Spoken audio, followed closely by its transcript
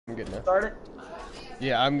I'm getting it. Start it.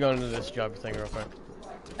 Yeah, I'm going to this job thing real quick.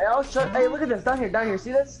 Hey, hey, look at this. Down here.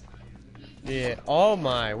 See this? Yeah. Oh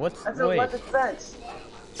my. What's? That's an Wait. electric fence.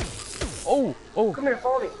 Oh. Oh. Come here,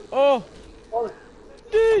 follow me. Oh. Follow me.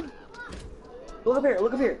 Dude. Look up here.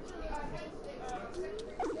 Look up here.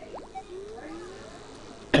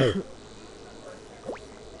 It's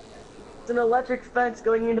an electric fence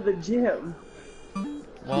going into the gym.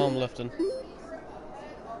 While I'm lifting.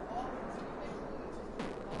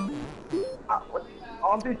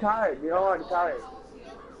 I'm too tired. You're already tired.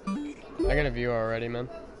 I got a view already, man.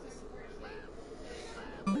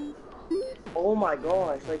 Oh my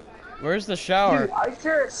gosh! Like, where's the shower? dude, I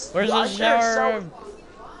share a. Where's the shower?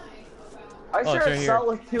 I share it's a right cell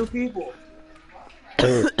with 2 people.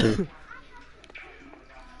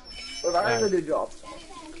 Look, I have a new job.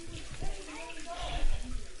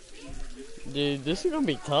 Dude, this is gonna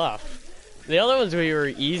be tough. The other ones we were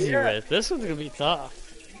easy with. This one's gonna be tough.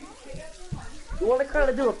 You want to kind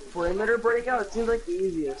of do a perimeter breakout? It seems like the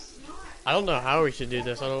easiest. I don't know how we should do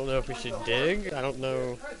this. I don't know if we should dig. I don't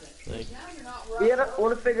know. Like,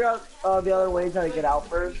 want to figure out the other ways how to get out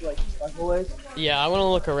first, like special ways? yeah, I want to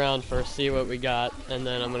look around first, see what we got, and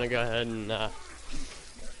then I'm gonna go ahead and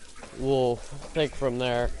we'll think from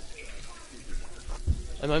there.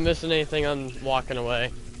 Am I missing anything? I'm walking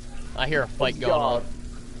away. I hear a fight going on.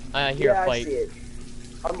 I hear a fight. I see it.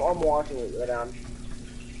 I'm watching it go down.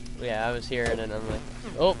 Yeah, I was here, and then I'm like,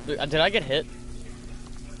 oh, did I get hit?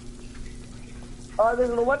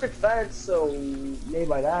 There's an electric fence, so maybe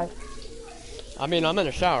by that. I mean, I'm in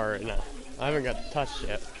a shower right now. I haven't got touched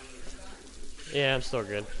yet. Yeah, I'm still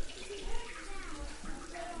good.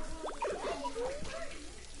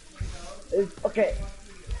 Okay.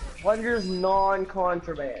 Plunger's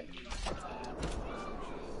non-contraband.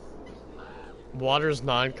 Water's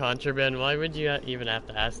non-contraband? Why would you even have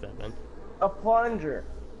to ask that, man? A plunger.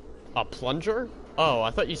 A plunger? Oh,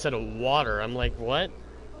 I thought you said a water. I'm like, what?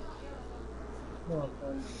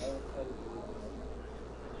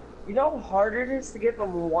 You know how hard it is to get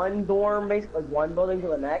from one dorm, basically, like one building to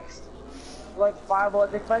the next? Like 5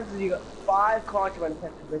 electric fences, you got 5 contraband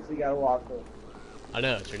fences you gotta walk through. I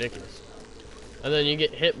know, it's ridiculous. And then you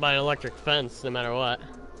get hit by an electric fence no matter what.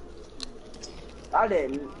 I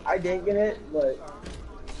didn't get hit, but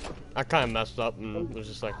I kind of messed up and was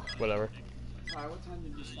just like, whatever.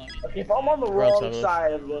 Okay, if I'm on the wrong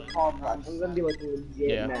side of the complex, I'm gonna be like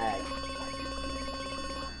legit mad.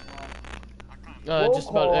 Just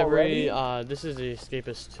about every, this is the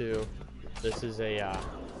Escapist 2. This is a, yeah,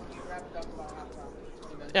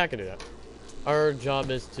 I can do that. Our job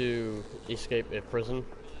is to escape a prison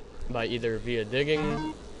by either via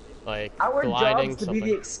digging, like our gliding, job's to something.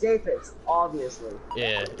 be the escapist, obviously.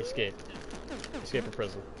 Yeah, escape a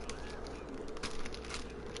prison.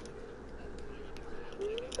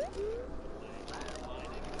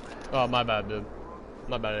 Oh, my bad, dude.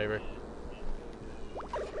 My bad, Avery.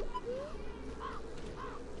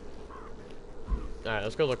 Alright,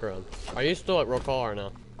 let's go look around. Are you still at roll call or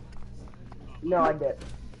no? No, I did.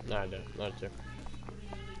 No, I did. Not too.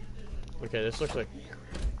 Okay, this looks like...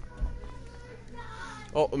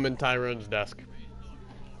 Oh, I'm in Tyrone's desk.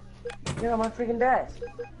 Yeah, my freaking desk.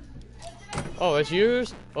 Oh, it's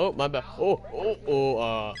yours? Oh, my bad.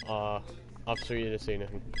 Officer, you didn't see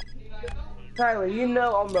anything. Tyler, you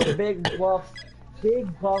know I'm the big buff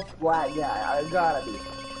black guy. I gotta be.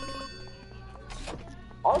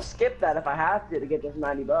 I'll skip that if I have to get this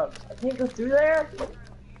 $90. I can't go through there?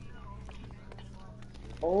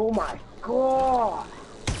 Oh my god!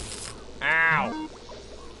 Ow!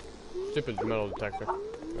 Stupid metal detector.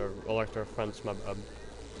 Or electro fence, my bad.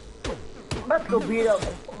 I'm about to go beat up.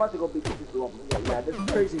 I'm about to go beat people up. Yeah, this is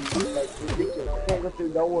crazy. Like, ridiculous. I can't go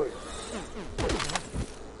through doors.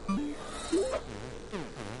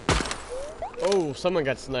 Oh, someone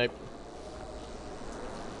got sniped.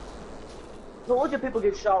 So look at people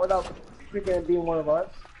get shot without freaking being one of us.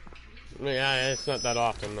 Yeah, it's not that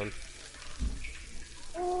often, then.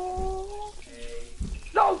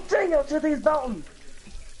 No, dang it! To these mountains.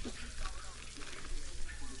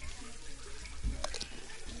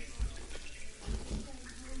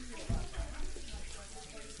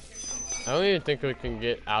 I don't even think we can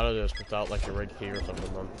get out of this without like a red key or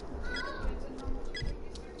something, man.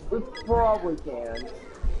 We probably can.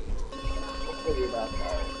 We'll figure it out.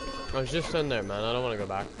 I was just in there, man. I don't want to go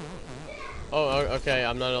back. Oh, okay.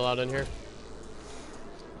 I'm not allowed in here.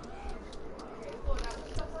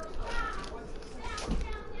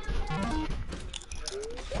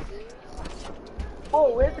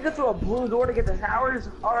 Oh, we have to go through a blue door to get the towers?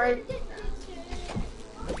 Alright.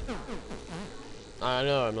 I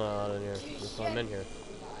know I'm not allowed in here. That's why I'm in here.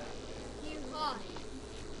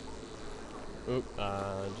 Oop,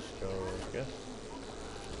 just go, I guess.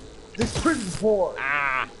 This prison's poor.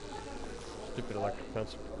 Ah! Stupid electric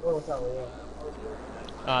fence. Oh, what's that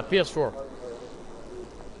one? PS4.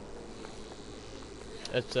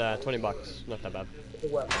 It's, $20. Not that bad. The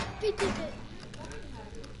what?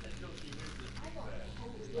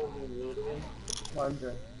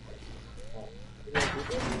 Plunger.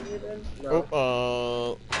 No.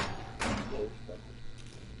 Oh,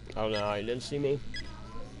 oh no, you didn't see me.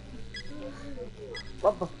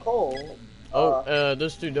 What the coal? Oh,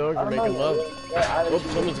 those two dogs are making love. Yeah, Oh,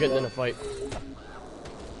 someone's getting in a fight.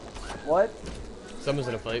 What? Someone's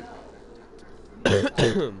in a fight. That's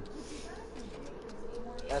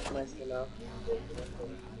nice to know.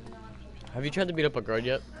 Have you tried to beat up a guard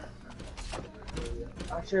yet?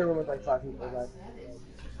 I share a room with like 5 people, guys.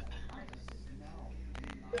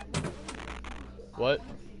 What?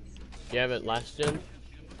 You have it last gen?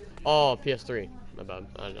 Oh, PS3. My bad.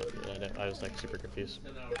 I don't know. I was like super confused.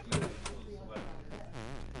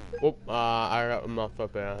 Oop, I got my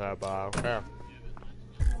flipping okay.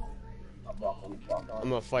 I'm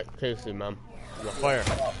gonna fight Casey, man. I'm gonna fire.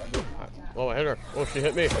 Oh, I hit her. Oh, she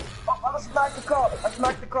hit me. Oh, I smacked the cop. I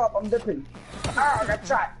smacked the cop. I'm dipping. Ah, I got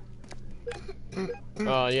shot.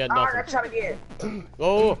 Oh, yeah, Ah, I nothing. got shot again.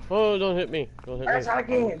 Oh, oh, don't hit me. Don't hit I got me. shot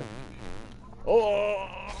again. Oh,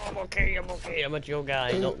 I'm okay, I'm okay. I'm a chill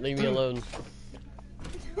guy. Don't leave me alone.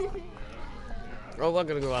 Oh, I'm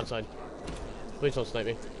gonna go outside. Please don't snipe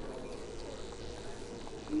me.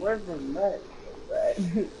 Where's the nut?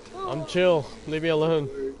 I'm chill. Leave me alone.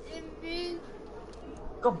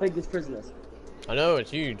 Look how big this prison is. I know,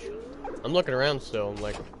 it's huge. I'm looking around still. I'm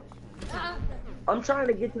like, I'm trying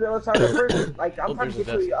to get to the other side of the prison. Like, I'm Oh, trying to there's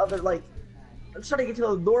get a to the desk. other, like, I'm trying to get to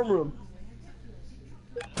the dorm room.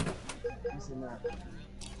 Listen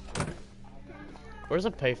that. where's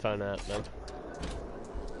the payphone at, man?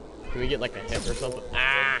 Can we get like a hit or something?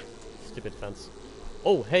 Ah! Stupid fence.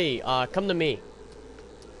 Oh, hey, come to me.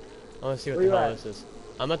 I wanna see what Where the you hell at? this is.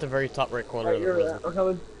 I'm at the very top right corner Alright, of the you're prison. we're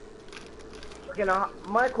coming. Okay, now,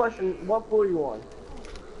 my question, what floor are you on?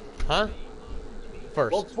 Huh?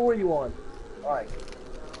 First. What floor are you on? Alright.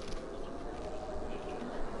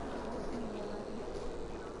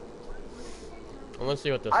 I wanna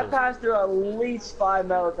see what this I is. passed through at least 5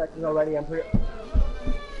 metal detectors already. I'm pretty.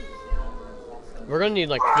 We're gonna need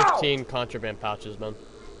like Ow! 15 contraband pouches, man.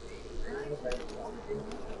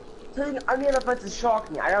 I mean, if it's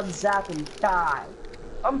shocking, I got zapped and died.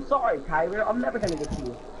 I'm sorry, Kyrie. I'm never gonna get to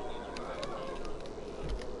you.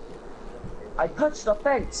 I touched the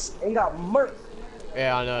fence and got murked.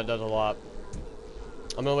 Yeah, I know, it does a lot.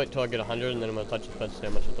 I'm gonna wait till I get 100 and then I'm gonna touch the fence and see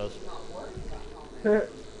how much it does.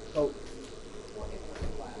 Oh,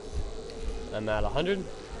 I'm at 100.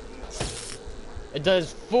 It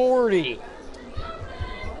does 40!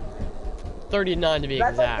 39 to be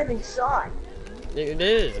that's like exact. getting shot. It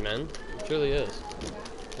is, man. It truly is.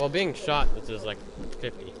 Well, being shot, this is like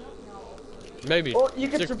 50. Maybe Well, you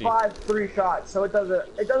can 60. survive 3 shots, so it does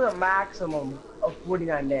a maximum of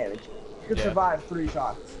 49 damage. You can Yeah. survive 3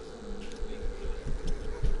 shots.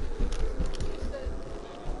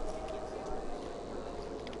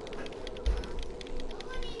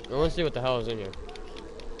 I wanna see what the hell is in here.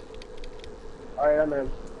 Alright, I'm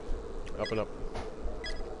in. Open up.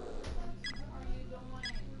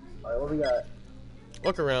 Alright, what we got?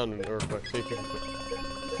 Look around real quick, see if you can...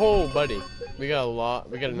 Oh, buddy. We got a lot.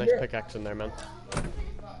 We got a nice Yeah. pickaxe in there, man.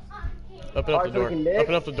 Open up Alright, the door. so we can dig?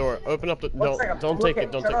 Open up the door. Open up the... One second, Don't look take at-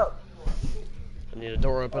 it. Don't shut take it. up. I need a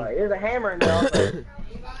door open. Alright, there's a hammer in there also.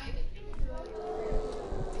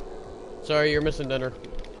 Sorry, you're missing dinner.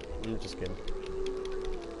 I'm just kidding.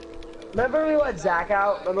 Remember we let Zach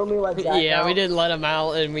out? Remember we let Zach out? Yeah, we didn't let him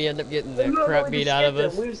out, and we ended up getting the Remember crap we beat just out of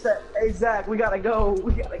skipped us. him? We said, hey Zach, we gotta go.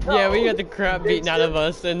 We gotta go. Yeah, we got the crap They beaten out of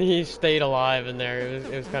skipped- us, and he stayed alive in there.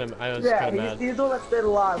 It was kind of, I was Yeah, kind of mad. he's the one that stayed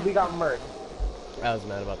alive. We got murked. I was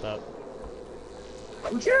mad about that.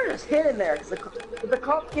 We should have just hid in there. Cause if the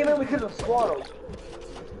cop came in, we could have swallowed.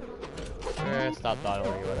 Stop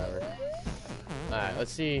dawdling, whatever. Alright,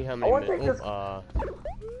 let's see how many wanna minutes. take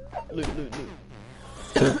Loot, loot,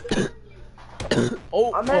 loot.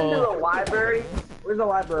 Oh, I'm heading to the library. Where's the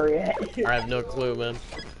library at? I have no clue, man.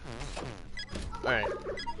 Alright.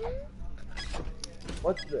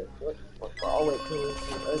 What's this? Oh wait,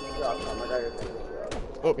 let's drop some. I got your thing.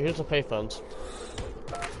 Oh, here's the payphones.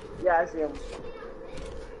 Yeah, I see him.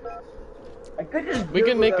 I could just. We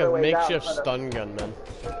can Google make the a other way down, makeshift but, stun gun, man.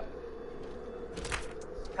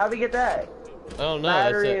 How'd we get that? I don't know.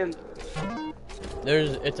 Battery That's and.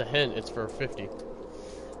 it. It's a hint. It's for 50.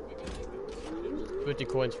 50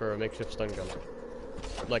 coins for a makeshift stun gun.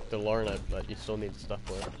 Like the Lorna, but you still need stuff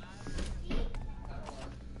for it.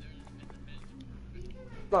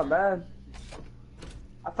 Not bad.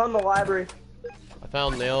 I found the library. I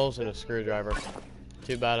found nails and a screwdriver.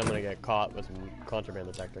 Too bad I'm gonna get caught with a contraband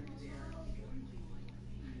detector.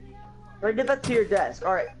 Alright, get that to your desk.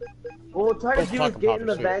 Alright. What we'll try to do is get in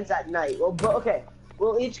the vents at night. Well, but okay.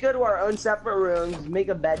 We'll each go to our own separate rooms, make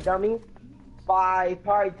a bed dummy by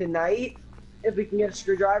probably tonight, if we can get a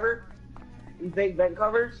screwdriver and fake bed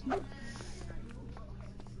covers.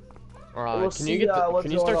 Alright, We'll can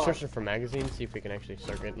you start on. searching for magazines, see if we can actually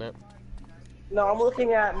start getting it? No, I'm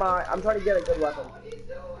looking at I'm trying to get a good weapon.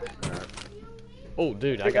 Oh,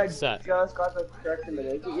 dude, I got set. Just got the correct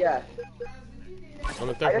combination. Yeah. I'm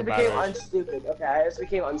gonna I just became unstupid. Okay, I just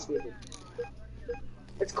became unstupid.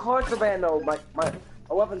 It's contraband though. My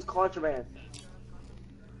weapon's contraband.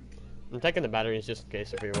 I'm taking the batteries just in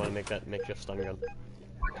case if we want to make that makeshift stun gun.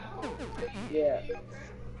 Yeah.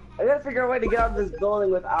 I gotta figure out a way to get out of this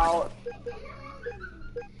building without.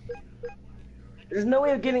 There's no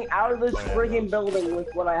way of getting out of this friggin' building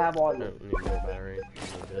with what I have on me. I need more battery. I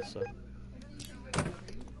need this, so.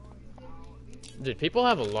 Dude, people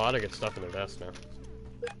have a lot of good stuff in their vest now.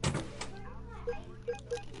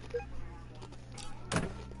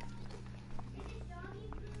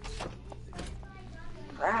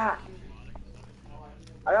 Ah!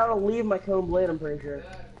 I gotta leave my cone blade, I'm pretty sure.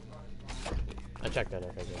 I checked that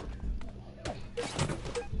if I did.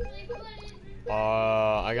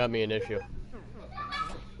 I got me an issue.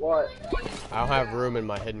 What? I don't have room in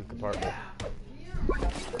my hidden compartment.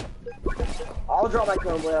 I'll drop my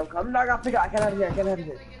cone blade. I'm not gonna pick it. I can't have it here. I can't have it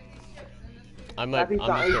here. I'm just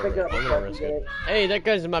gonna risk it. Hey, that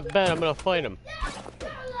guy's in my bed. I'm gonna fight him.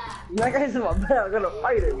 That guy's in my bed. I'm gonna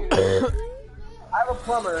fight him. I have a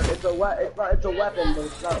plumber. It's a weapon, but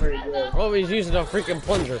it's not very good. Oh, he's using a freaking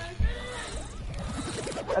plunger.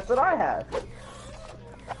 That's what I have.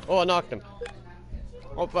 Oh, I knocked him.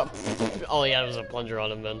 Oh, yeah, it was a plunger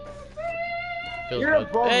on him then. You're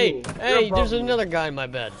above me. Hey, there's another guy in my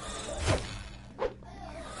bed.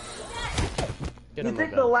 You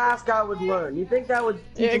think the last guy would learn? You think that would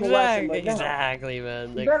teach him a lesson? Like, exactly,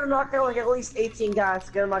 man. You better knock out like at least 18 guys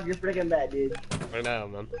to get him out of your freaking bed, dude. I know,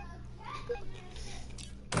 man.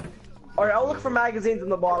 Alright, I'll look for magazines on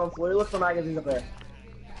the bottom floor. You look for magazines up there.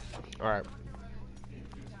 Alright.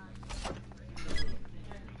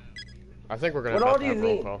 I think we're gonna have to have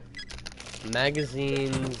roll call.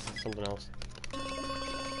 Magazines, something else.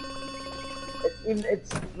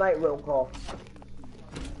 It's night roll call.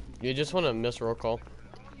 You just want to miss roll call?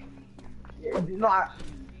 Not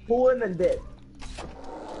pull in and dip.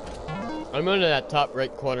 I'm going to that top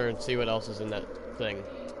right corner and see what else is in that thing.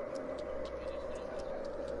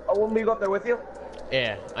 Oh, want me to go up there with you?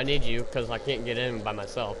 Yeah, I need you because I can't get in by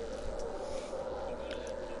myself.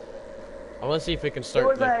 I want to see if we can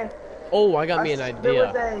start. Oh, I got me an idea.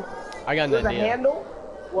 I got an idea. There's a handle?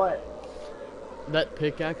 What? That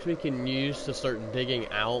pickaxe we can use to start digging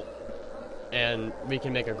out, and we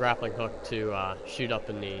can make a grappling hook to shoot up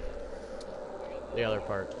in the other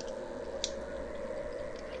part.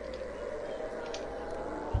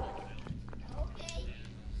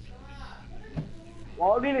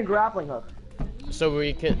 Why would we need a grappling hook? So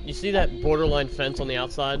we can, you see that borderline fence on the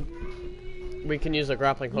outside? We can use a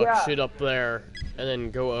grappling hook, shoot up there, and then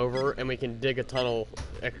go over, and we can dig a tunnel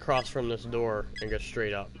across from this door and go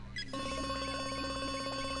straight up.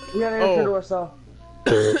 You gotta answer the door, so.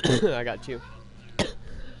 I got you.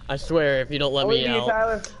 I swear, if you don't let me out,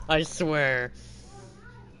 Tyler. I swear.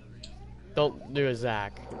 Don't do a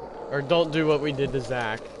Zach. Or don't do what we did to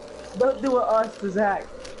Zach. Don't do what us to Zach.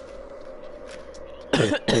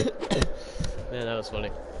 Man, that was funny.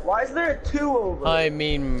 Why is there a 2 over it? Hi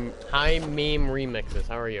meme remixes.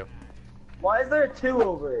 How are you? Why is there a 2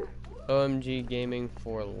 over it? OMG Gaming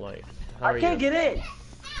for Life. How are I can't get in.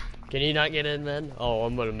 Can you not get in, man? Oh,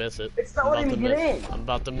 I'm gonna miss it. It's not letting me get in. I'm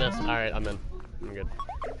about to miss. All right, I'm in. I'm good.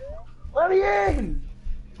 Let me in.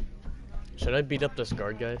 Should I beat up this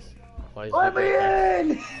guard, guys? Let me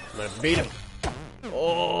in. I'm gonna beat him.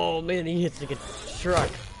 Oh man, he hits like a truck.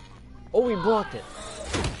 Oh, he blocked it.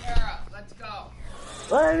 Let's go.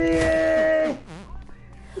 Let me in.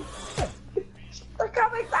 They're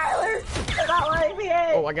coming, Tyler. They're not letting me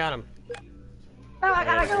in. Oh, I got him. No, I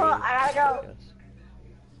gotta go. I gotta go. Yes.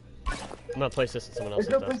 I'm gonna place this in someone else's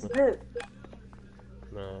There's no place to sit.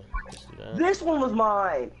 No, just do that. This one was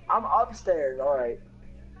mine. I'm upstairs. All right.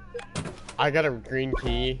 I got a green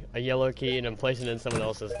key, a yellow key, and I'm placing it in someone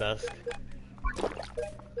else's desk.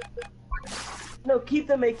 No, keep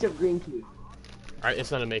the makeshift green key. Alright,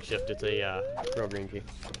 it's not a makeshift, it's a real green key.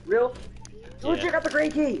 Real? Who Yeah. got the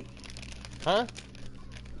green key? Huh?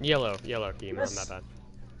 Yellow key, man, not bad.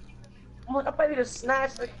 I'm like, I bet you just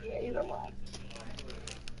snatched the key. You know what?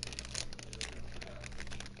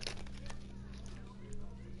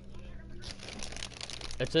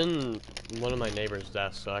 It's in one of my neighbor's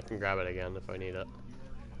desks, so I can grab it again if I need it.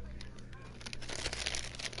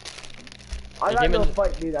 I got no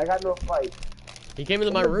fight, dude. I got no fight. He came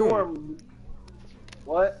into my room. Dorm.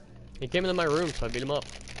 What? He came into my room, so I beat him up.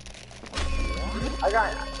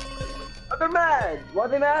 Oh, they're mad. Why are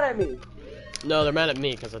they mad at me? No, they're mad at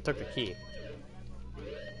me because I took the key.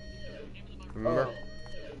 Remember?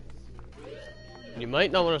 Oh. You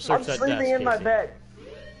might not want to search that desk. I'm sleeping in my bed.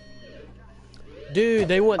 Dude,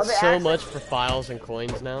 they want so much for files and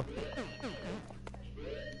coins now.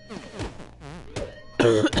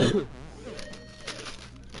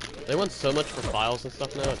 They want so much for files and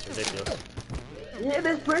stuff now, it's ridiculous. Yeah,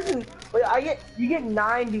 this prison. Wait, you get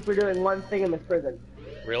 90 for doing one thing in this prison.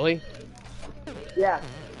 Really? Yeah.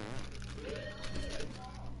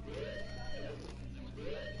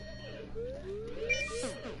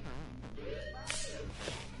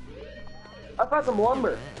 I found some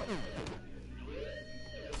lumber.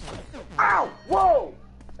 Ow! Whoa!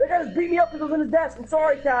 That guy just beat me up because I was in his desk. I'm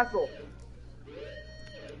sorry, Castle.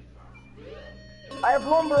 I have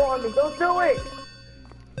lumber on me. Don't do it!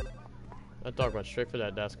 That dog went straight for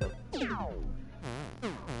that desk.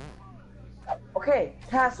 Okay,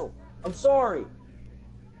 Castle. I'm sorry.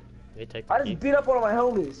 They take the I key. just beat up one of my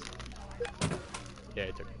homies. Yeah,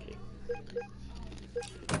 he took the key.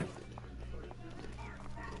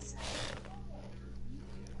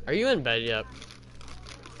 Are you in bed yet?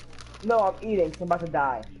 No, I'm eating, so I'm about to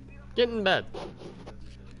die. Get in bed.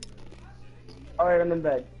 Alright, I'm in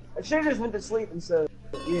bed. I should've just went to sleep instead.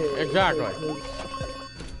 Yeah. Exactly.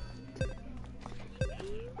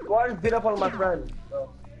 Well, I just beat up one of my friends.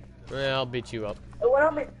 So. Yeah, I'll beat you up. Why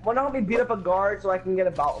don't help me beat up a guard so I can get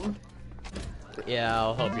about him? Yeah,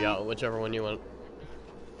 I'll help you out, whichever one you want.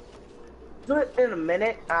 Do it in a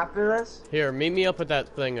minute after this. Here, meet me up at that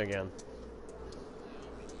thing again.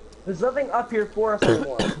 There's nothing up here for us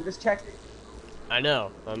anymore. We just checked it. I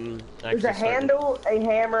know. I'm actually There's a handle, a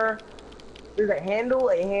hammer. There's a handle,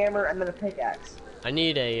 a hammer, and then a pickaxe. I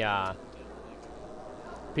need a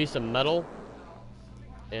piece of metal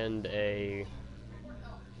and a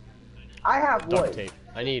I have duct wood. tape.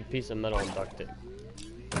 I need a piece of metal and duct tape.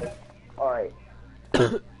 Alright.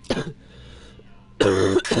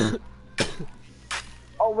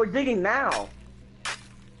 Oh, we're digging now.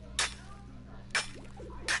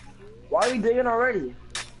 Why are we digging already?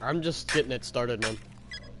 I'm just getting it started, man.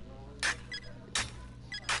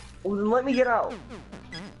 Well, then let me get out.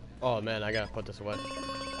 Oh man, I gotta put this away.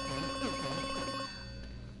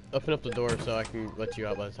 Open up the door so I can let you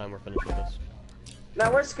out by the time we're finished with this.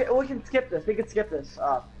 Now we can skip this. We can skip this.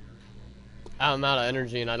 I'm out of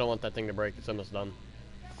energy and I don't want that thing to break. It's almost done.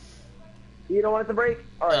 You don't want it to break?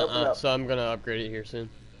 Alright, open it up. So I'm gonna upgrade it here soon.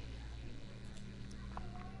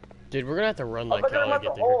 Dude, we're gonna have to run like hell to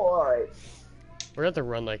get through here. Alright. We're gonna have to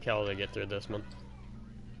run like hell to get through this, man.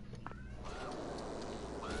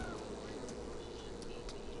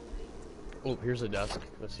 Oh, here's a desk.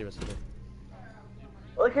 Let's see what's in there.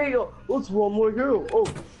 Okay, yo, let's run like hell. Oh,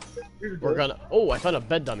 We're gonna. Oh, I found a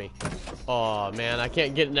bed dummy. Oh man, I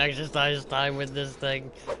can't get an exercise time with this thing.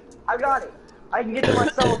 I got it. I can get to my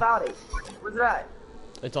cell without it. Where's it at?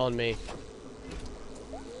 It's on me.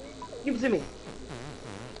 Give it to me.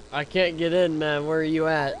 I can't get in, man. Where are you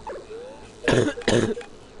at?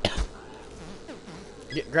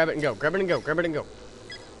 Grab it and go. Grab it and go. Grab it and go.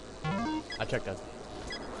 I checked that.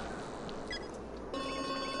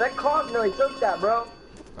 That cop nearly took that, bro.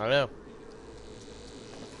 I know.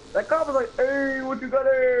 That cop was like, hey, what you got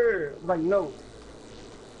there? I was like, no.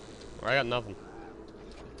 I got nothing.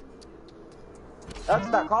 That's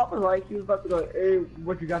what that cop was like. He was about to go, hey,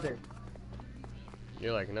 what you got there?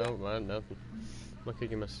 You're like, no, man, nothing. Look,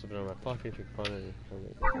 you must have been in my pocket. You can find it.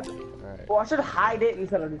 Alright. Well, I should hide it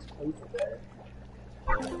instead of just place it there.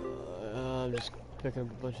 I'm just picking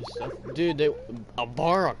up a bunch of stuff. Dude, a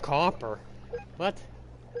bar of copper. What?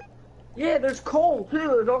 Yeah, there's coal, too.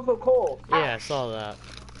 There's also coal. Yeah, I saw that.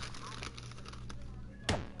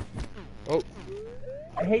 Oh.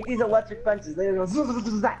 I hate these electric fences. They go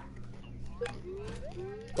that.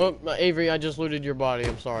 Oh, Avery, I just looted your body.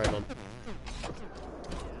 I'm sorry, man.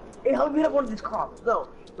 Hey, help me up one of these cops. No,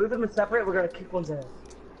 leave them separate. We're gonna kick one's ass.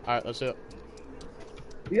 Alright, let's do it.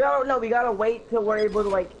 We gotta wait till we're able to,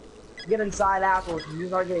 like, get inside afterwards. You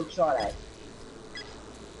just aren't getting shot at.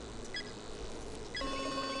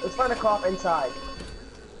 Let's find a cop inside.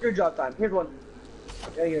 Your job time. Here's one.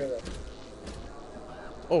 Gotta get rid of it.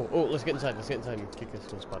 Oh, let's get inside. Let's get inside and kick this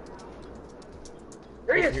to the spot.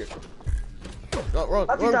 There he is. Here. No, wrong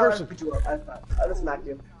I person. I just smacked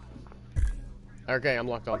you. Okay, I'm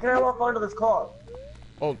locked Why on. can't I lock onto this car?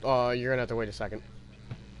 Oh, you're gonna have to wait a second.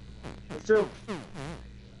 It's true.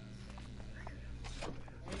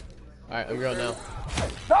 Alright, I'm going now. No, it's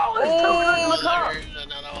Oh, the car. there's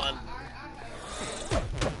another one.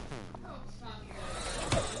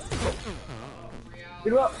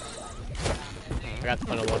 Get up. I got the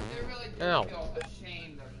final one. Ow.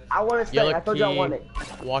 I want to stay. Yellow I told you I want it.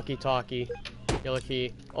 Walkie-talkie. Yellow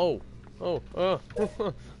key. Oh. Oh.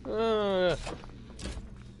 I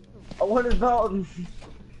want his belt.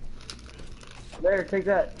 There, take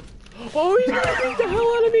that. Oh, he's gonna beat the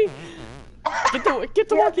hell out of me! Get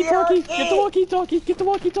the walkie-talkie! Get the walkie-talkie! Get the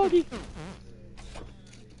walkie-talkie!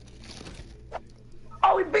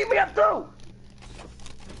 Oh, he beat me up too!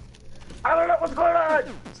 I don't know what's going on!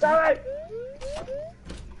 Stop it!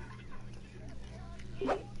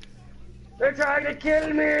 They're trying to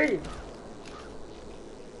kill me!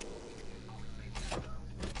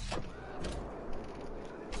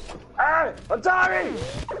 Ah! I'm sorry!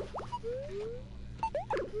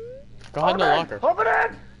 Go hide in the locker. Open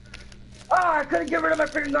it! Oh, I couldn't get rid of my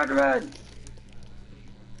freaking contraband!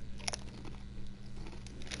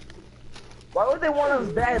 Why would they want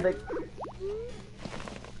us dead? Like,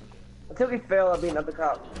 until we fail at beating up the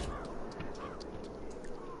cop.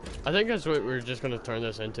 I think that's what we're just gonna turn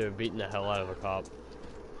this into, beating the hell out of a cop.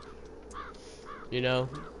 You know?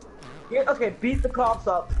 Yeah, okay, beat the cops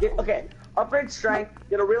up. Okay, upgrade strength,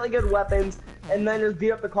 get a really good weapons, and then just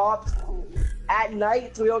beat up the cops at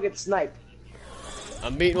night so we don't get sniped.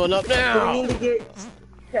 I'm beating one up So now! we need to get,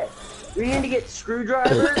 okay, we need to get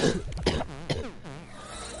screwdrivers.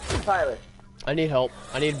 Tyler. I need help.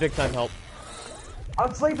 I need big time help.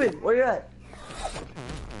 I'm sleeping. Where you at?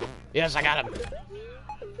 Yes, I got him.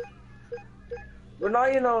 We're not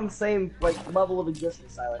even on the same like level of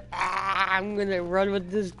existence, Tyler. Ah, I'm gonna run with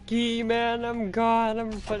this key, man. I'm gone.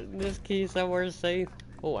 I'm putting this key somewhere safe.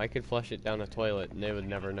 Oh, I could flush it down the toilet and they would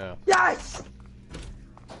never know. Yes!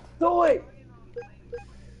 Do it!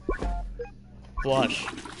 Flush.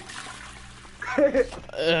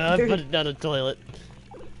 I put it down the toilet.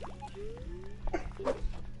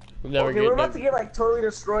 Never Okay, we're about to get like totally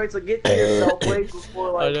destroyed, so get to yourself place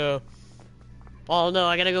before like... I know. Oh no,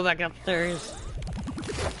 I gotta go back upstairs.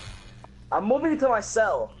 I'm moving to my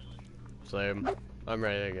cell. Same. I'm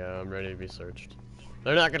ready to go. I'm ready to be searched.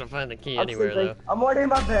 They're not gonna find the key I'm anywhere sleeping. though. I'm already in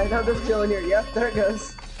my bed. I'm just chilling here. Yep, there it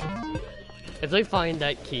goes. If they find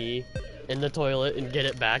that key in the toilet and get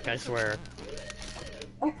it back, I swear.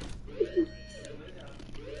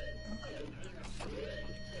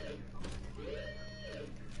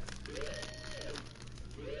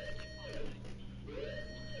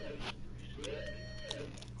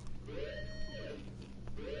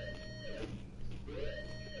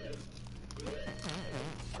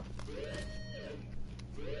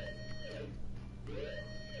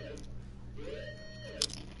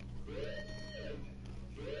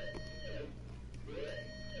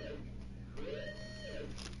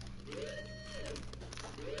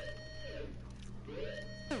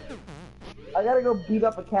 I gotta go beat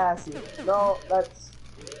up a Cassie. No, that's...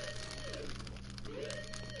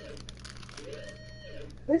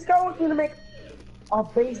 This guy wants me to make a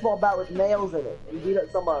baseball bat with nails in it and beat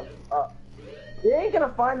up someone up. They ain't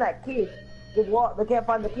gonna find that key. They can't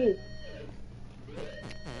find the key.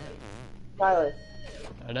 Tyler.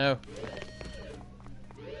 I know.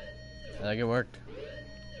 I think it worked.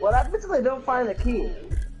 What happens if they don't find the key?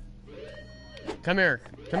 Come here,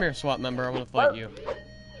 SWAT member. I want to fight you.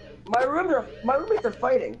 My roommates are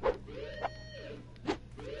fighting. I'm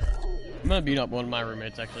gonna beat up one of my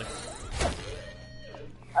roommates actually.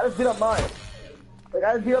 I just beat up mine. Like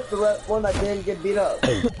I just beat up the one that didn't get beat up.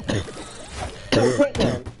 I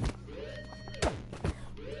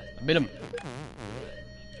beat him.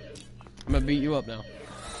 I'm gonna beat you up now.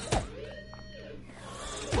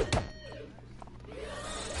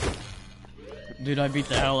 Dude, I beat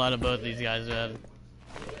the hell out of both these guys, man.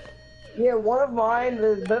 Yeah, one of mine,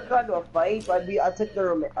 they both got into a fight, so I took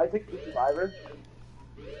the survivor.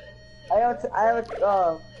 I have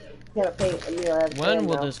a can of paint. I have When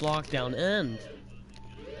will now. this lockdown end?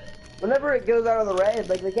 Whenever it goes out of the red,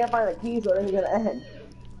 like they can't find the key, so it ain't gonna end.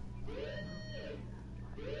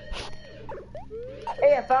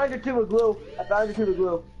 Hey, I found your tube of glue.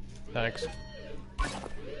 Thanks.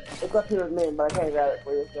 It's up here with me, but I can't grab it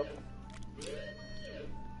for you. So.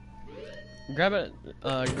 Grab it.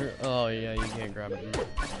 Oh yeah, you can't grab it.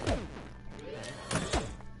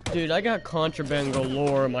 Dude, I got contraband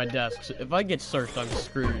galore on my desk. So if I get searched, I'm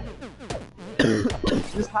screwed.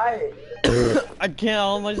 Just hide it. I can't.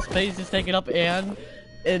 All my space is taken up, and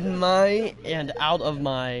out of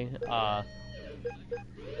my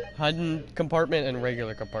hidden compartment and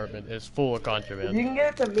regular compartment is full of If contraband. you can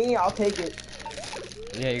get it to me, I'll take it.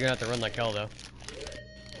 Yeah, you're gonna have to run like hell though.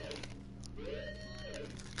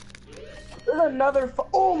 There's another.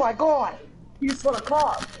 Oh my god! He just fought a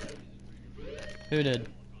cop. Who did?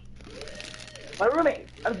 My roommate.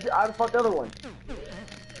 I fought the other one.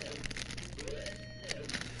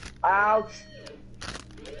 Ouch.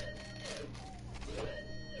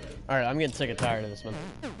 Alright, I'm getting sick and tired of this one.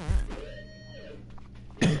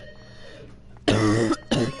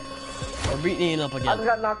 We're beating Ian up I again. just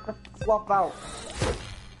got knocked the fluff out.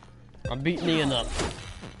 I'm beating Ian up.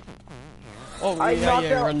 Oh, I yeah, knocked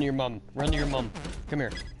yeah, out- run to your mom. Run to your mom. Come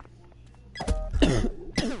here.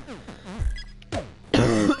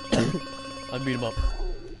 I beat him up.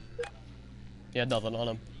 He had nothing on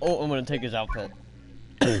him. Oh, I'm gonna take his outfit.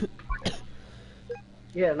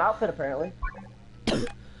 Yeah, an outfit apparently.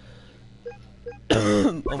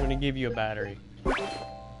 I'm gonna give you a battery.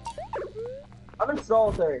 I'm in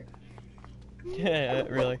solitary. Yeah,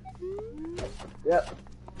 really. Yep.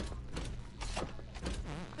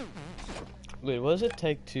 Wait, what does it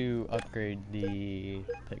take to upgrade the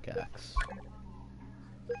pickaxe?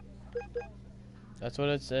 That's what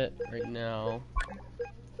it's at right now.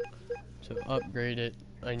 To upgrade it,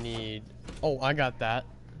 I need... Oh, I got that.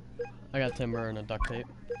 I got timber and a duct tape.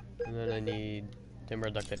 And then I need timber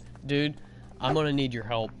and duct tape. Dude, I'm gonna need your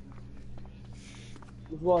help.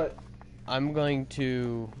 With what? I'm going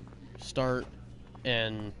to start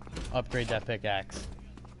and upgrade that pickaxe.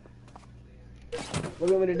 What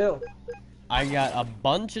do you want me to do? I got a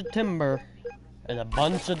bunch of timber and a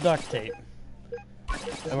bunch of duct tape.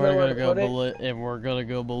 And we're gonna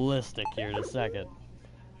go ballistic here in a second.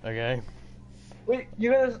 Okay? Wait,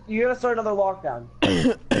 you're gonna start another lockdown.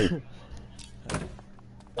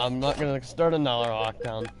 I'm not gonna start another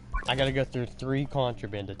lockdown. I gotta go through 3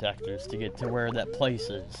 contraband detectors to get to where that place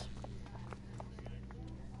is.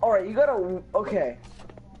 Alright, you gotta. Okay.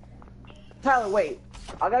 Tyler, wait.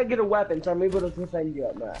 I gotta get a weapon so I'm able to defend you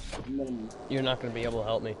at max. You're not gonna be able to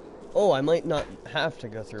help me. Oh, I might not have to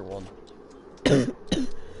go through one.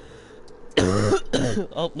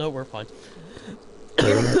 Oh, no, we're fine.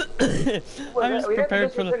 I was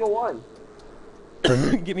prepared for the... one.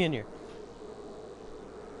 Get me in here.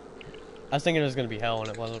 I was thinking it was gonna be hell and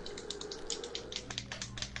it wasn't.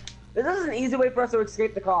 This is an easy way for us to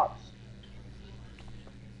escape the cops.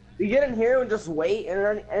 We get in here and just wait,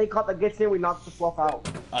 and any cop that gets in, we knock the fluff out.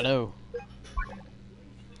 I know.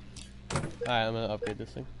 Alright, I'm gonna upgrade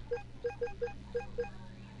this thing.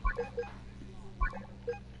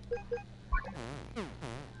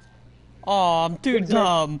 Oh, I'm too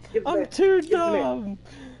dumb. I'm too dumb.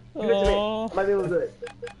 Oh. Might be able to do it.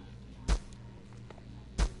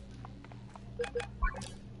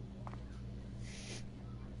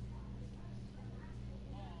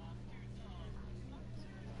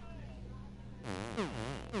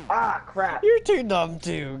 Ah, crap. You're too dumb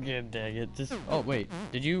too. Good dang it. Just... Oh, wait.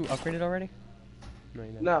 Did you upgrade it already? No,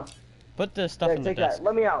 you didn't. No. Put the stuff in the Take desk. that.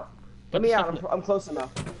 Let me out. Let me out. I'm close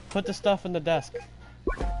enough. Put the stuff in the desk.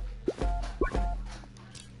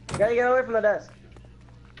 Gotta get away from the desk.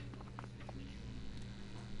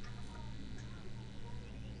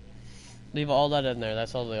 Leave all that in there.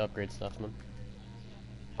 That's all the upgrade stuff, man.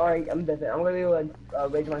 Alright, I'm different. I'm gonna do a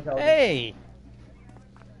raise my intelligence. Hey!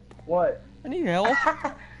 What? I need your help.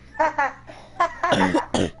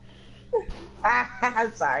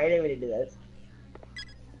 I'm sorry, I didn't mean to do this.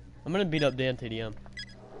 I'm gonna beat up Dan TDM.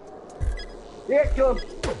 Yeah, kill him.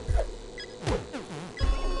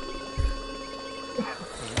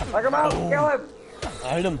 Knock him out, kill him.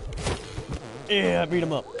 I hit him. Yeah, I beat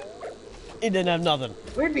him up. He didn't have nothing.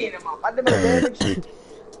 We're beating him up. I did my damage.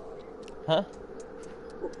 Huh?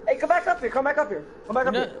 Hey, come back up here. Come back up here. Come back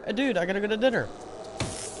up here. Dude, I gotta go to dinner.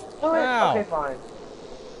 Do it. Ow. Okay, fine.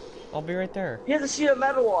 I'll be right there. He has a sheet of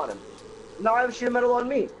metal on him. Now I have a sheet of metal on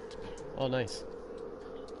me. Oh, nice.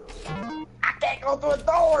 I can't go through the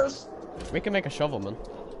doors. We can make a shovel, man.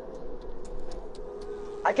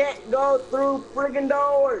 I can't go through friggin'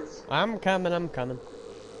 doors. I'm coming, I'm coming.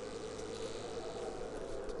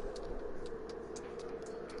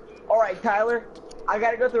 Alright, Tyler. I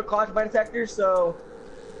gotta go through a contraband detector, so...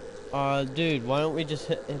 Dude, why don't we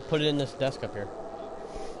just put it in this desk up here?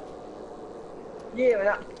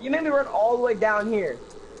 Yeah, you made me run all the way down here.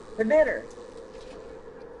 To dinner.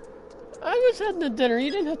 I was heading to dinner.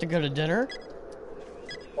 You didn't have to go to dinner.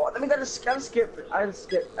 Well, I gotta skip. I just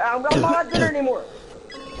skip. I'm not at dinner anymore.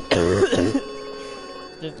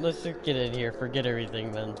 Let's just get in here. Forget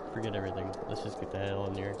everything, then. Forget everything. Let's just get the hell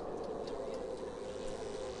in here.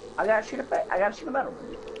 I gotta shoot a metal.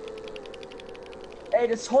 Hey,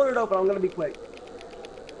 just hold it open. I'm gonna be quick.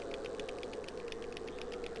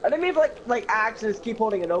 I didn't mean like axes. Keep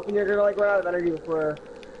holding it open. You're gonna like run out of energy before.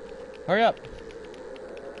 Hurry up.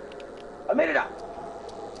 I made it out.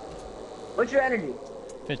 What's your energy?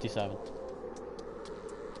 57.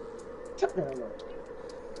 Shut the hell up.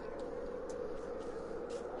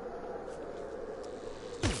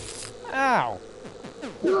 Ow!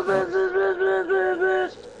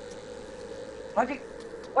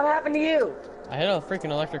 What happened to you? I hit a freaking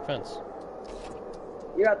electric fence.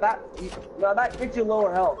 You got that? No, that gets you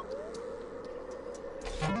lower health.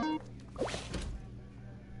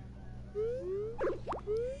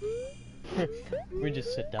 We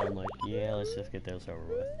just sit down like, yeah, let's just get this over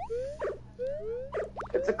with.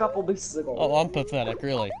 It's a couple weeks ago. Oh, I'm pathetic,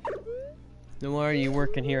 really. Then why are you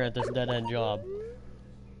working here at this dead-end job?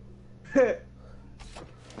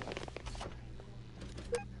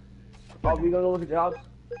 Oh, we gonna look at jobs?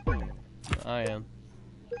 I am.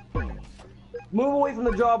 Move away from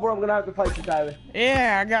the job where I'm gonna have to fight you, Tyler.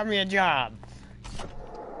 Yeah, I got me a job.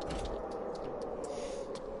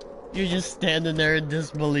 You're just standing there in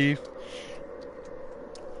disbelief.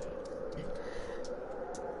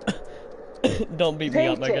 Don't beat me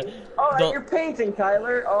up like that. Alright, you're painting,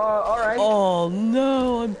 Tyler. Alright. Oh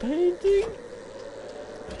no, I'm painting?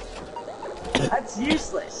 That's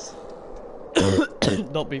useless.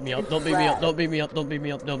 Don't beat me up, don't beat me up, don't beat me up, don't beat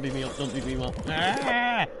me up, don't beat me up, don't beat me up.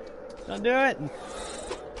 Ah! Don't do it!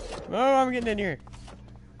 Oh, I'm getting in here.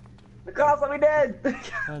 The cops let me dead.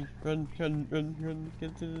 Run,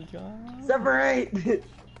 get to the job. Separate.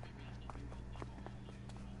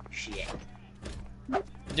 Shit.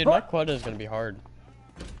 Dude, my quota is gonna be hard.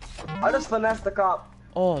 I just finessed the cop.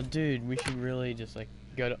 Oh, dude, we should really just like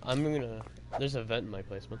go to. There's a vent in my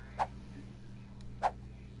placement.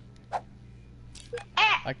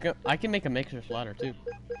 I can make a mixer ladder too.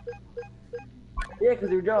 Yeah, cause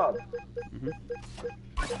your job.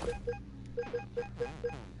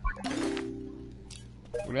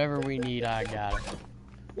 Whatever we need, I got it.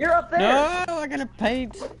 You're up there. No, I gotta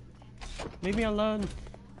paint. Leave me alone.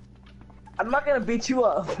 I'm not gonna beat you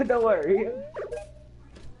up. Don't worry.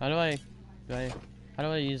 How do I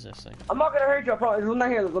use this thing? I'm not gonna hurt you. I promise. There's one down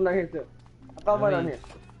here. There's one down here too. I found one down here.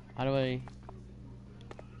 How do I?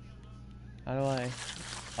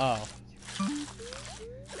 Oh.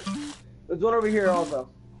 There's one over here also.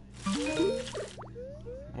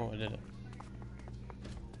 Oh, I did it.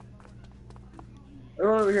 There's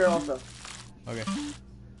one over here also. Okay.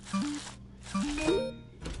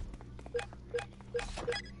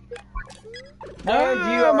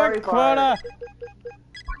 No, my quota!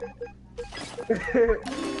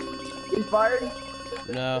 You fired?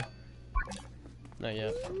 No. Not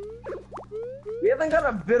yet. We haven't got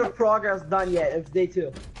a bit of progress done yet. It's day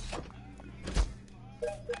 2.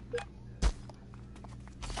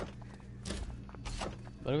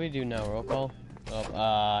 What do we do now? Roll call?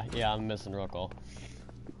 Oh, yeah, I'm missing roll call.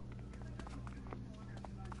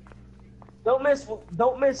 Don't miss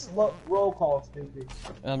roll calls, stupid.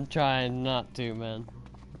 I'm trying not to, man.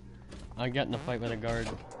 I got in a fight with a guard.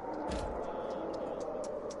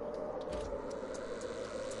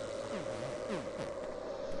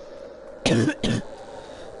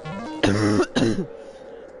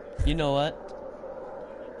 You know what?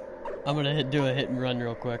 I'm gonna do a hit and run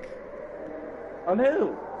real quick. On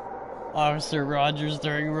who? Officer Rogers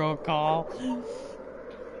during roll call.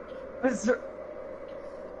 Mr.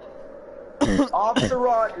 Officer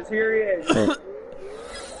Rogers, here he is.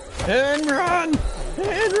 Hit and run! Hit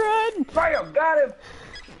and run! Bam! Got him!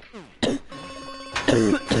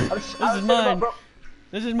 This is mine.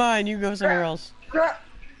 This is mine. You go somewhere else.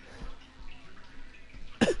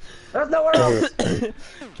 There's nowhere else.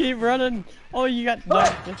 Keep running. Oh, you got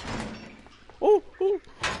knocked. Oh, oh.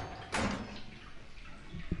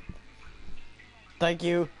 Thank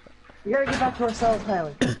you. We gotta get back to our cells,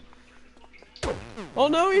 Tyler. Oh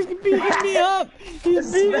no, he's beating me up.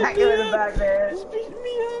 He's beating me up. In the back, man. He's beating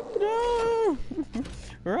me up. No.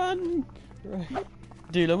 Run.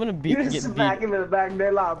 Dude, I'm gonna get beat. Smack him in the back,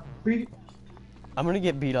 man. Like, beat. I'm gonna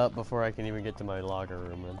get beat up before I can even get to my locker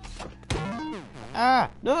room, man. Ah!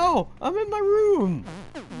 No! I'm in my room!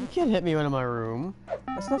 You can't hit me out of my room.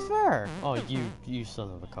 That's not fair. Oh, you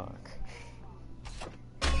son of a cock.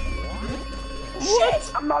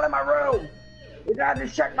 Shit! I'm not in my room! You gotta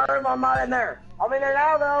just check my room, I'm not in there. I'm in there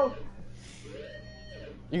now, though!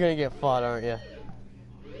 You're gonna get fought, aren't you?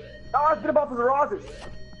 No, I was gonna buff the Rogers.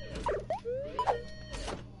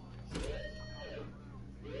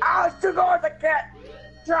 Oh, it's 2 guards, I can't!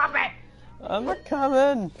 Drop it! I'm not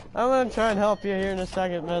coming. I'm gonna try and help you here in a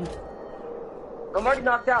second, man. I'm already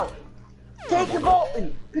knocked out. Take the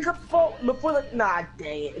Bolton! Pick up the Bolton before the... Nah,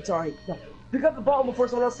 dang it, it's alright. No. Pick up the Bolton before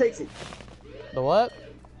someone else takes it. The what?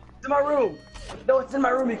 It's in my room. No, it's in my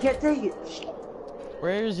room, you can't take it. Shit.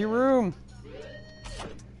 Where's your room?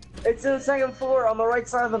 It's in the second floor on the right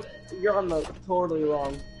side of the. You're on the totally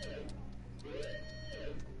wrong.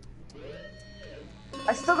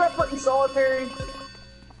 I still got put in solitary.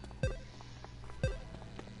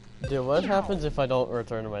 Dude, what happens if I don't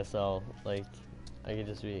return to my cell? Like, I could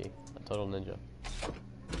just be a total ninja.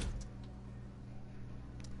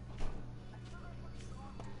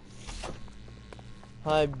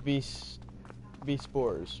 Hi, Beast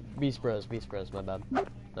Bros, my bad.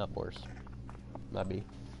 Not Boars. My B.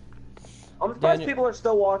 I'm surprised people are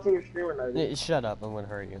still watching your stream right now. Shut up, I'm gonna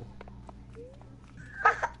hurt you.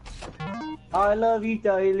 I love you,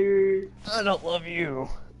 Tyler. I don't love you.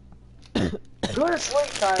 Go to sleep,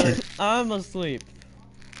 Tyler. I'm asleep.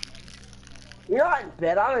 You're not in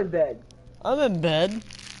bed, I'm in bed. I'm in bed.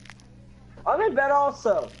 I'm in bed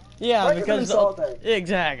also. Yeah, Right because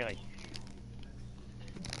exactly.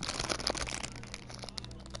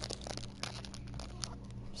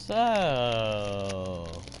 So,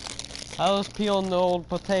 how's peeling the old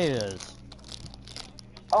potatoes?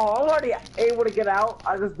 Oh, I'm already able to get out.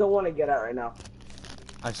 I just don't want to get out right now.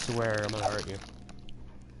 I swear I'm gonna hurt you.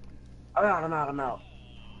 I'm out.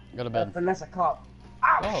 Go to bed. Vanessa cop.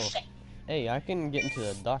 Ow, Oh, shit. hey, I can get into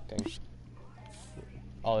the ducting.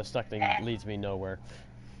 Oh, this ducting leads me nowhere.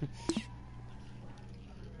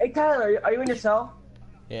 Hey, Tyler, are you in your cell?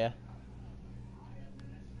 Yeah.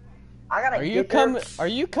 I gotta Are you get there. Are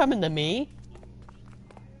you coming to me?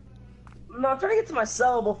 No, I'm trying to get to my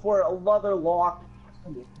cell before another lock.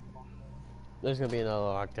 There's gonna be another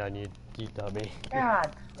lockdown, you dummy.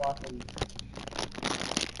 God, fucking.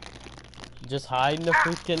 Just hide in the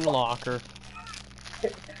freaking locker.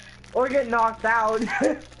 Or get knocked out.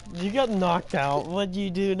 You got knocked out. What'd you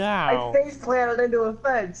do I now? face planted into a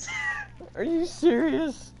fence. Are you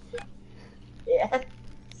serious? Yeah.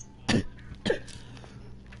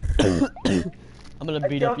 I'm gonna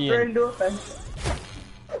beat up I jumped Ian. right into a fence.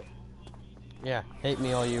 Yeah, hate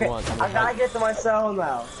me all you want. I gotta get to my cell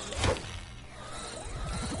now.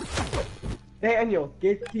 Daniel,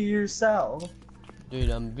 get to your cell.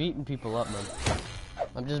 Dude, I'm beating people up, man.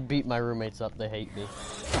 I'm just beating my roommates up. They hate me.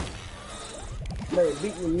 They're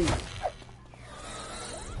beating me.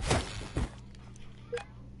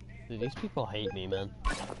 Dude, these people hate me, man.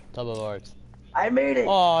 Tub of Arts. I made it.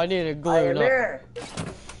 Oh, I need a glue. I am there.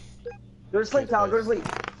 Go to sleep, Tyler. Go to sleep.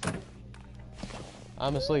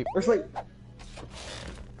 I'm asleep. Go to sleep.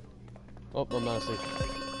 Oh, I'm not asleep.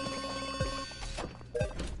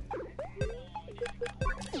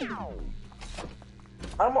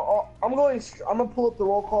 I'm gonna pull up the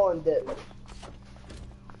roll call and dip.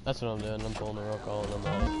 That's what I'm doing. I'm pulling the roll call and I'm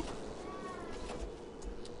out.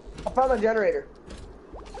 I found the generator.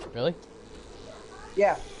 Really?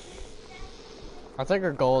 Yeah. I think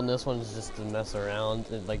our goal in this one is just to mess around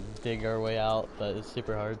and like dig our way out, but it's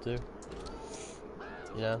super hard to.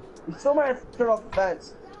 You know? We still might have to turn off the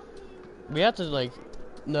fence. We have to like,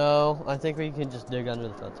 no, I think we can just dig under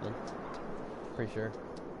the fence, man. Pretty sure.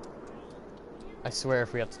 I swear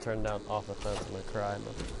if we have to turn down off the fence, I'm gonna cry,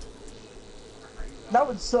 man. That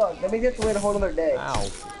would suck. That means you have to wait a whole other day. Ow.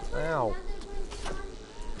 Ow.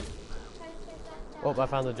 Oh, I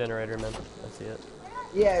found the generator, man. I see it.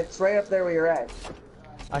 Yeah, it's right up there where you're at.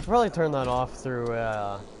 I could probably turn that off through,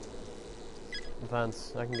 the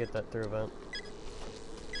fence. I can get that through a vent.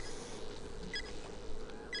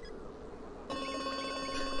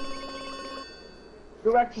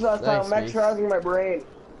 Good exercise time. I'm Nice, exercising my brain.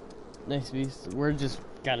 Nice beast. We're just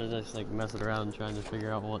gotta just like messing around trying to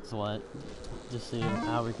figure out what's what. Just seeing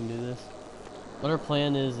how we can do this. What our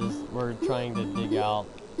plan is we're trying to dig out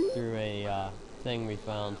through a thing we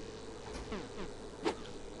found.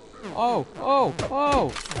 Oh,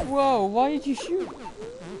 whoa, why did you shoot?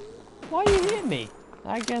 Why you hit me?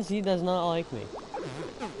 I guess he does not like me.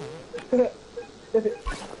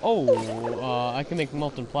 Oh, I can make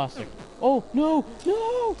molten plastic. Oh, no,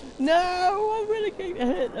 I'm gonna get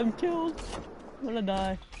hit, I'm killed. I'm gonna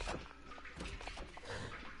die.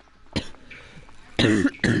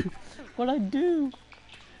 What'd I do?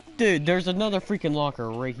 Dude, there's another freaking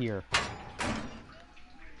locker right here.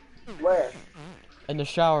 Where? In the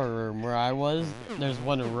shower room where I was, there's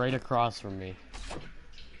one right across from me.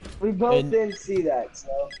 We both didn't see that,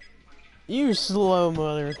 so. You slow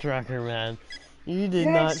mother trucker, man. You did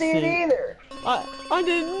You not didn't see it either. I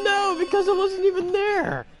didn't know because I wasn't even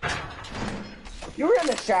there. You were in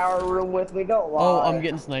the shower room with me, don't lie. Oh, I'm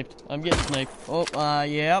getting sniped. Oh,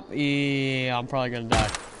 yep. Yeah, I'm probably gonna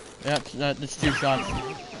die. Yep, that's 2 shots.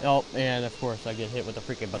 Oh, and of course I get hit with a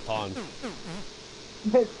freaking baton.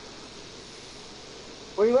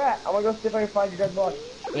 Where you at? I wanna go see if I can find your dead body.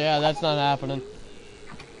 Yeah, that's not happening.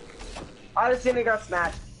 I just seen it got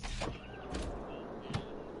snatched.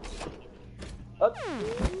 Oh.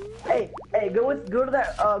 Hey, go to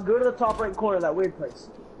that. Go to the top right corner of that weird place.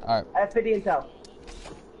 All right. I have 50 intel.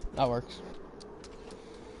 That works.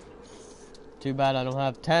 Too bad I don't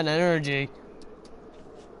have 10 energy.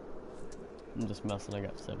 I'm just messing. I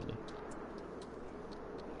got 70.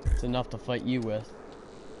 It's enough to fight you with.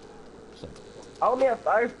 So.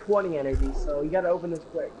 I have 20 energy, so you gotta open this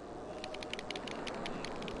quick.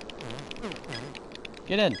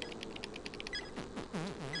 Get in.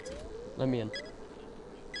 Let me in.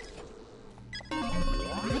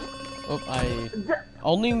 Oh, I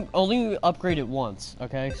only upgrade it once,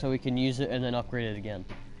 okay? So we can use it and then upgrade it again.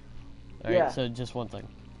 Alright, yeah. So just one thing.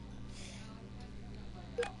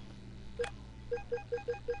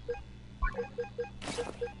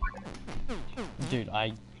 Dude,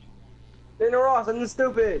 Dana Ross, I'm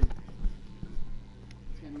stupid.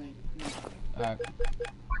 Alright.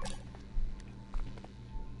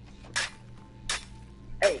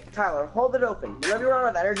 Hey, Tyler, hold it open. Whenever you run out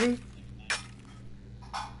of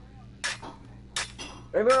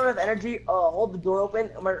energy, hold the door open.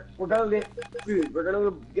 And we're gonna get food. We're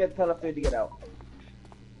gonna get a ton of food to get out.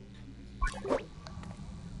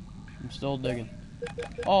 I'm still digging.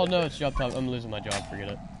 Oh no, it's job time. I'm losing my job. Forget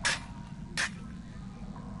it.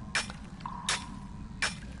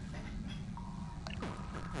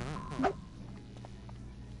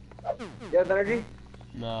 You have energy?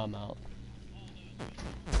 No, I'm out.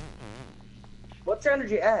 What's your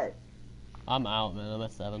energy at? I'm out, man. I'm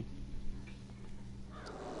at 7.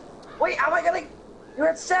 Wait, how am I gonna? You're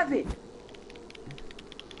at 7.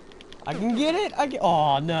 I can get it.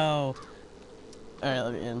 Oh no. All right,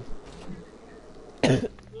 let me in.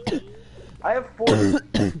 I have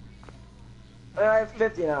 40. I have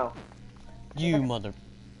 50 now. You mother.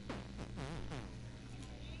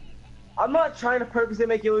 I'm not trying to purposely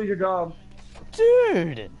make you lose your job.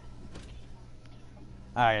 Dude!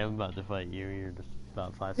 Alright, I'm about to fight you. You're just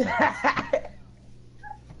about 5 seconds.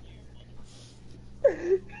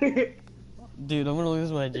 Dude, I'm gonna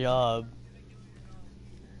lose my job.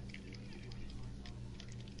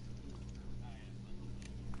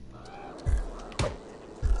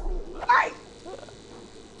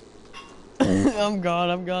 I'm gone.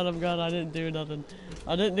 I didn't do nothing.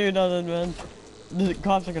 Man. The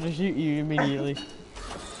cops are gonna shoot you immediately.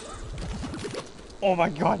 Oh my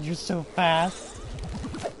god, you're so fast.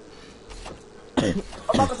 I'm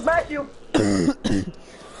about to smack you.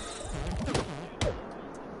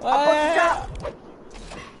 Ah!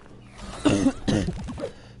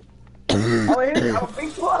 I'm a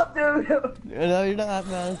big club, dude. No, you're not,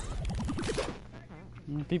 man.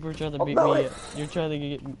 People are trying to beat me up. You're trying to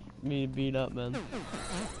get me beat up, man.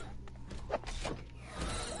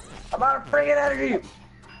 I'm out of friggin' energy.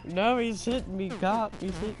 No, he's hitting me, cop.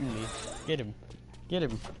 He's hitting me. Get him. Get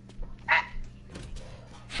him.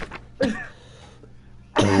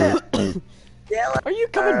 Are you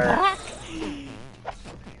coming back?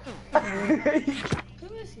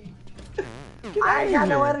 Who is he? I ain't got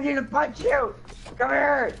no energy to punch you. Come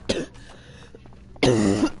here.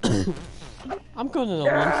 I'm going to the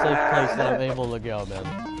one safe place that I'm able to go,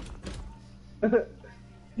 man.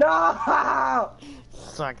 No!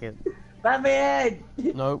 Suck it. Let me in!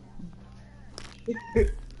 Nope.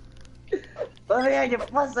 Let me in, you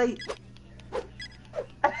pussy!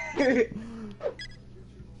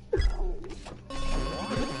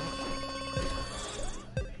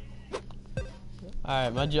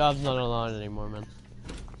 Alright, my job's not online anymore, man.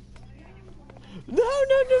 No!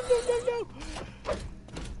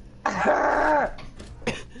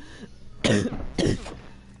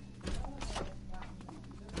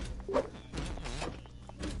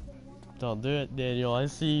 Don't do it, Daniel. I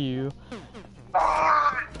see you.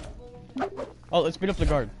 Oh, let's beat up the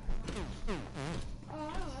guard.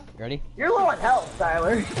 Ready? You're low on health,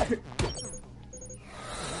 Tyler.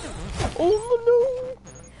 Oh no!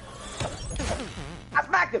 I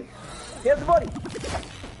smacked him. He has a buddy.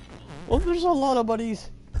 Oh, there's a lot of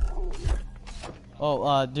buddies.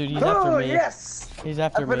 Oh, dude, he's after me. Yes! He's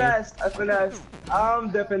after me. I finessed.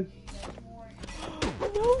 I'm dipping.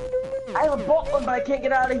 No. I have a bolt one, but I can't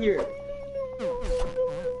get out of here.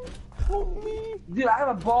 Help me. Dude, I have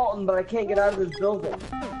a Bolton, but I can't get out of this building.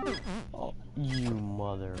 Oh, you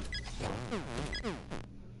mother.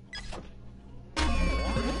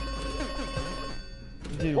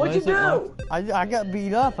 Dude, What'd you do? I got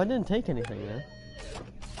beat up. I didn't take anything, man.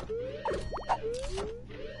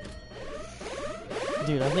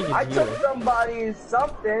 Dude, I think it's I you. took somebody's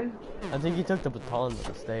something. I think you took the baton by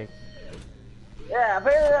mistake. Yeah,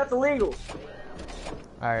 apparently that's illegal.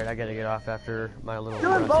 Alright, I gotta get off after my little...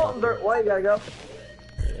 Doing Bolton dirt. Wait, you gotta go.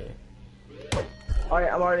 Yeah.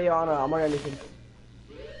 Alright, I'm already on mission.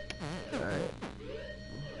 Alright.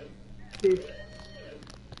 Dude.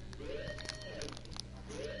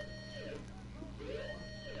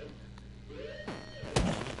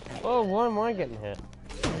 Oh, why am I getting hit?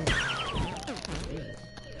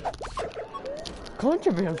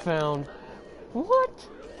 Contraband found. What?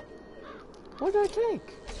 What did I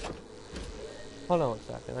take? Hold on a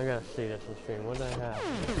second. I gotta see this on stream. What did I have?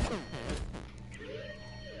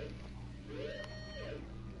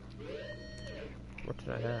 What did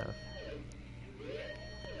I have?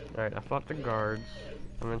 Alright, I fought the guards.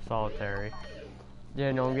 I'm in solitary.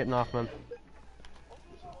 Yeah, no, I'm getting off, man.